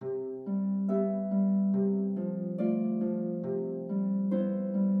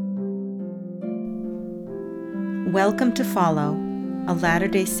Welcome to Follow, a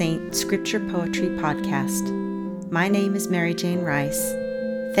Latter-day Saint scripture poetry podcast. My name is Mary Jane Rice.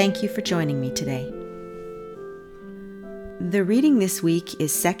 Thank you for joining me today. The reading this week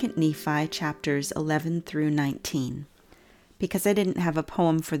is 2 Nephi chapters 11 through 19. Because I didn't have a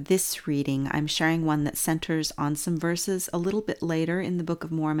poem for this reading, I'm sharing one that centers on some verses a little bit later in the Book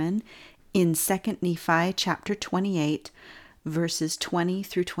of Mormon in 2 Nephi chapter 28, verses 20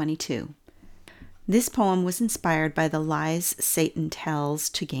 through 22. This poem was inspired by the lies Satan tells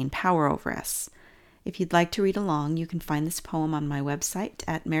to gain power over us. If you'd like to read along, you can find this poem on my website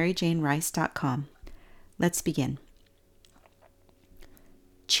at maryjanerice.com. Let's begin.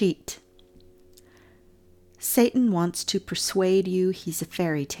 Cheat. Satan wants to persuade you he's a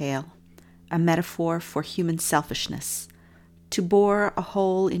fairy tale, a metaphor for human selfishness, to bore a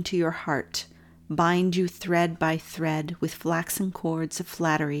hole into your heart, bind you thread by thread with flaxen cords of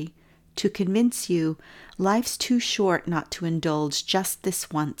flattery, to convince you life's too short not to indulge just this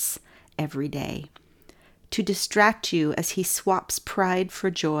once every day, to distract you as he swaps pride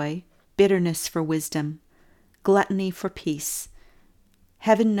for joy, bitterness for wisdom, gluttony for peace.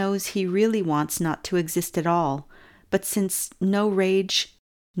 Heaven knows he really wants not to exist at all, but since no rage,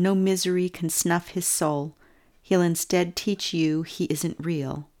 no misery can snuff his soul, he'll instead teach you he isn't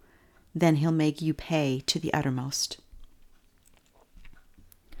real. Then he'll make you pay to the uttermost.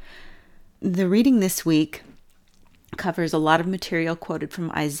 The reading this week covers a lot of material quoted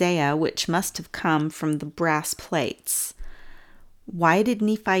from Isaiah, which must have come from the brass plates. Why did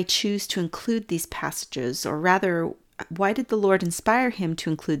Nephi choose to include these passages, or rather, why did the Lord inspire him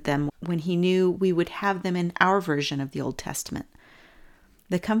to include them when he knew we would have them in our version of the Old Testament?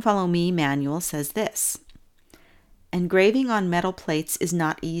 The Come Follow Me manual says this: engraving on metal plates is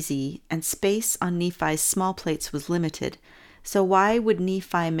not easy, and space on Nephi's small plates was limited. So why would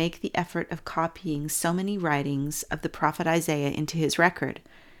Nephi make the effort of copying so many writings of the prophet Isaiah into his record?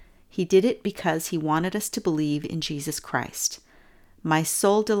 He did it because he wanted us to believe in Jesus Christ. My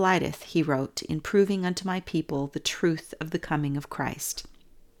soul delighteth, he wrote, in proving unto my people the truth of the coming of Christ.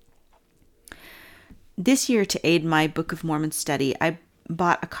 This year, to aid my Book of Mormon study, I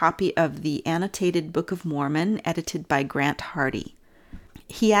bought a copy of the Annotated Book of Mormon, edited by Grant Hardy.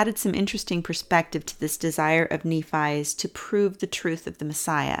 He added some interesting perspective to this desire of Nephi's to prove the truth of the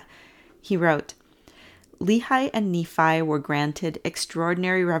Messiah. He wrote, Lehi and Nephi were granted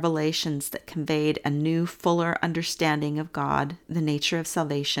extraordinary revelations that conveyed a new, fuller understanding of God, the nature of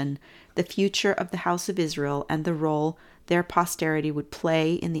salvation, the future of the house of Israel, and the role their posterity would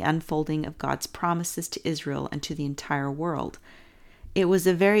play in the unfolding of God's promises to Israel and to the entire world. It was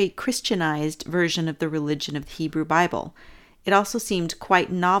a very Christianized version of the religion of the Hebrew Bible. It also seemed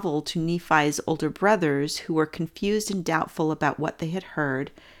quite novel to Nephi's older brothers, who were confused and doubtful about what they had heard,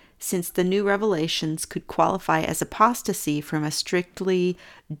 since the new revelations could qualify as apostasy from a strictly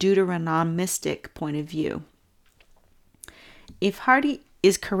Deuteronomistic point of view. If Hardy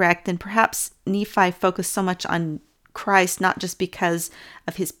is correct, then perhaps Nephi focused so much on Christ not just because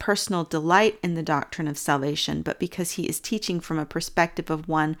of his personal delight in the doctrine of salvation, but because he is teaching from a perspective of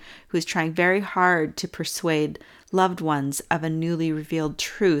one who is trying very hard to persuade loved ones of a newly revealed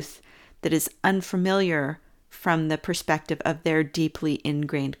truth that is unfamiliar from the perspective of their deeply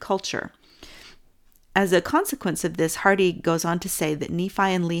ingrained culture. As a consequence of this, Hardy goes on to say that Nephi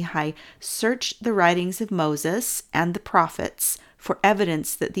and Lehi searched the writings of Moses and the prophets for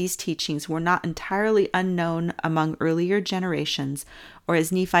evidence that these teachings were not entirely unknown among earlier generations, or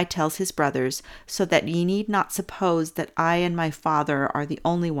as Nephi tells his brothers, so that ye need not suppose that I and my father are the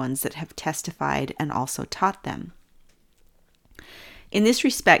only ones that have testified and also taught them. In this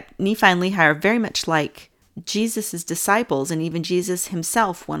respect, Nephi and Lehi are very much like Jesus' disciples, and even Jesus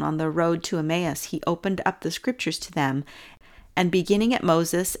himself, when on the road to Emmaus, he opened up the scriptures to them, and beginning at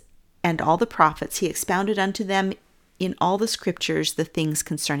Moses and all the prophets, he expounded unto them in all the scriptures the things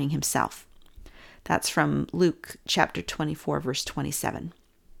concerning himself. That's from Luke chapter 24, verse 27.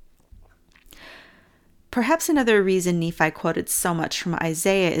 Perhaps another reason Nephi quoted so much from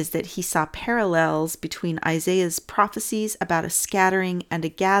Isaiah is that he saw parallels between Isaiah's prophecies about a scattering and a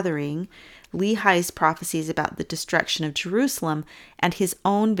gathering, Lehi's prophecies about the destruction of Jerusalem, and his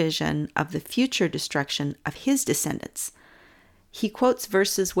own vision of the future destruction of his descendants. He quotes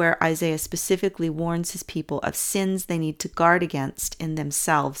verses where Isaiah specifically warns his people of sins they need to guard against in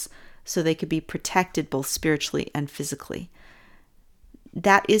themselves so they could be protected both spiritually and physically.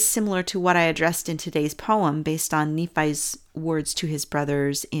 That is similar to what I addressed in today's poem based on Nephi's words to his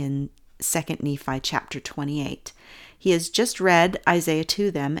brothers in 2 Nephi chapter 28. He has just read Isaiah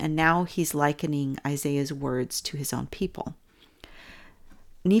to them, and now he's likening Isaiah's words to his own people.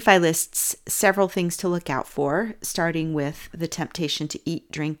 Nephi lists several things to look out for, starting with the temptation to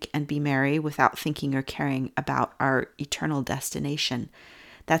eat, drink, and be merry without thinking or caring about our eternal destination.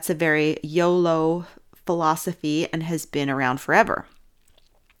 That's a very YOLO philosophy and has been around forever.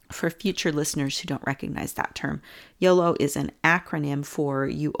 For future listeners who don't recognize that term, YOLO is an acronym for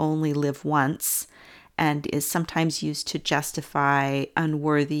You Only Live Once and is sometimes used to justify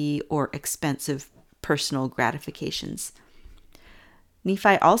unworthy or expensive personal gratifications.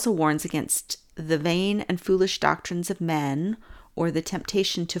 Nephi also warns against the vain and foolish doctrines of men or the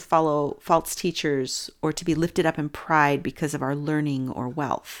temptation to follow false teachers or to be lifted up in pride because of our learning or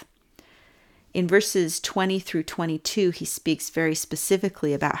wealth. In verses 20 through 22, he speaks very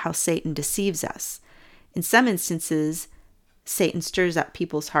specifically about how Satan deceives us. In some instances, Satan stirs up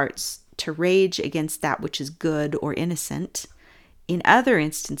people's hearts to rage against that which is good or innocent. In other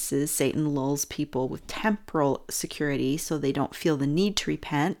instances, Satan lulls people with temporal security so they don't feel the need to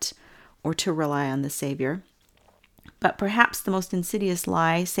repent or to rely on the Savior. But perhaps the most insidious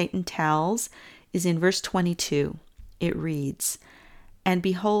lie Satan tells is in verse 22. It reads, "And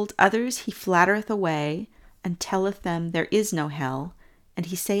behold, others he flattereth away, and telleth them there is no hell. And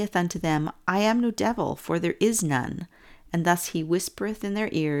he saith unto them, I am no devil, for there is none. And thus he whispereth in their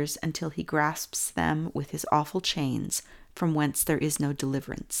ears until he grasps them with his awful chains, from whence there is no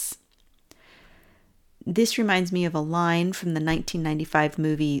deliverance." This reminds me of a line from the 1995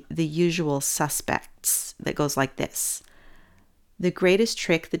 movie The Usual Suspects that goes like this. "The greatest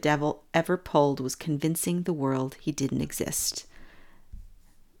trick the devil ever pulled was convincing the world he didn't exist."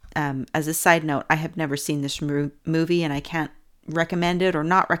 As a side note, I have never seen this movie and I can't recommend it or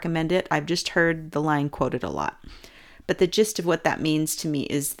not recommend it. I've just heard the line quoted a lot. But the gist of what that means to me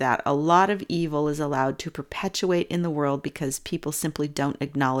is that a lot of evil is allowed to perpetuate in the world because people simply don't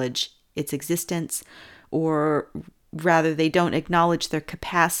acknowledge its existence, or rather they don't acknowledge their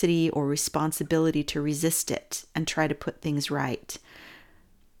capacity or responsibility to resist it and try to put things right.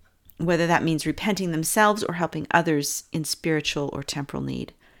 Whether that means repenting themselves or helping others in spiritual or temporal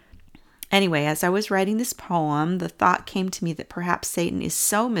need. Anyway, as I was writing this poem, the thought came to me that perhaps Satan is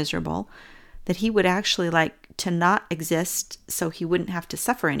so miserable that he would actually like to not exist so he wouldn't have to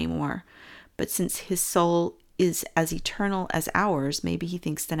suffer anymore. But since his soul is as eternal as ours, maybe he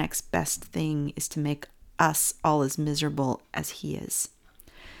thinks the next best thing is to make us all as miserable as he is.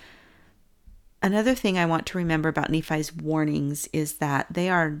 Another thing I want to remember about Nephi's warnings is that they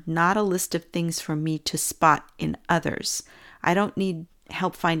are not a list of things for me to spot in others. I don't need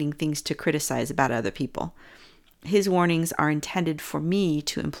help finding things to criticize about other people. His warnings are intended for me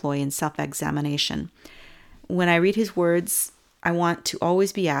to employ in self-examination. When I read his words, I want to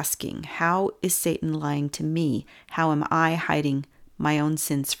always be asking, how is Satan lying to me? How am I hiding my own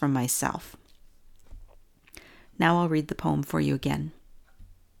sins from myself? Now I'll read the poem for you again.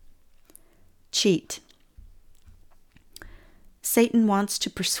 Cheat. Satan wants to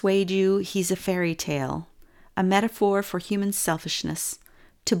persuade you he's a fairy tale, a metaphor for human selfishness,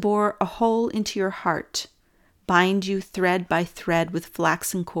 to bore a hole into your heart, bind you thread by thread with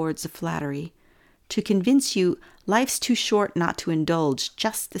flaxen cords of flattery, to convince you life's too short not to indulge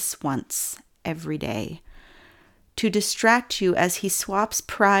just this once, every day, to distract you as he swaps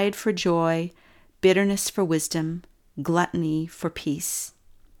pride for joy, bitterness for wisdom, gluttony for peace.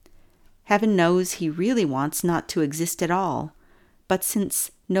 Heaven knows he really wants not to exist at all, but since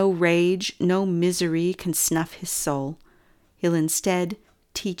no rage, no misery can snuff his soul, he'll instead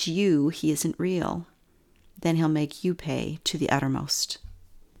teach you he isn't real. Then he'll make you pay to the uttermost.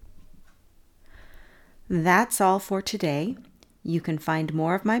 That's all for today. You can find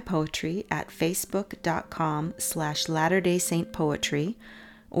more of my poetry at facebook.com/Latter-day Saint Poetry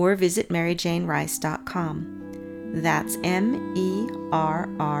or visit maryjanerice.com. That's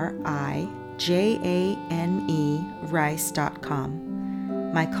MERRIJANE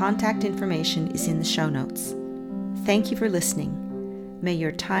Rice.com. My contact information is in the show notes. Thank you for listening. May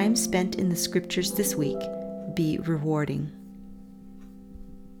your time spent in the scriptures this week be rewarding.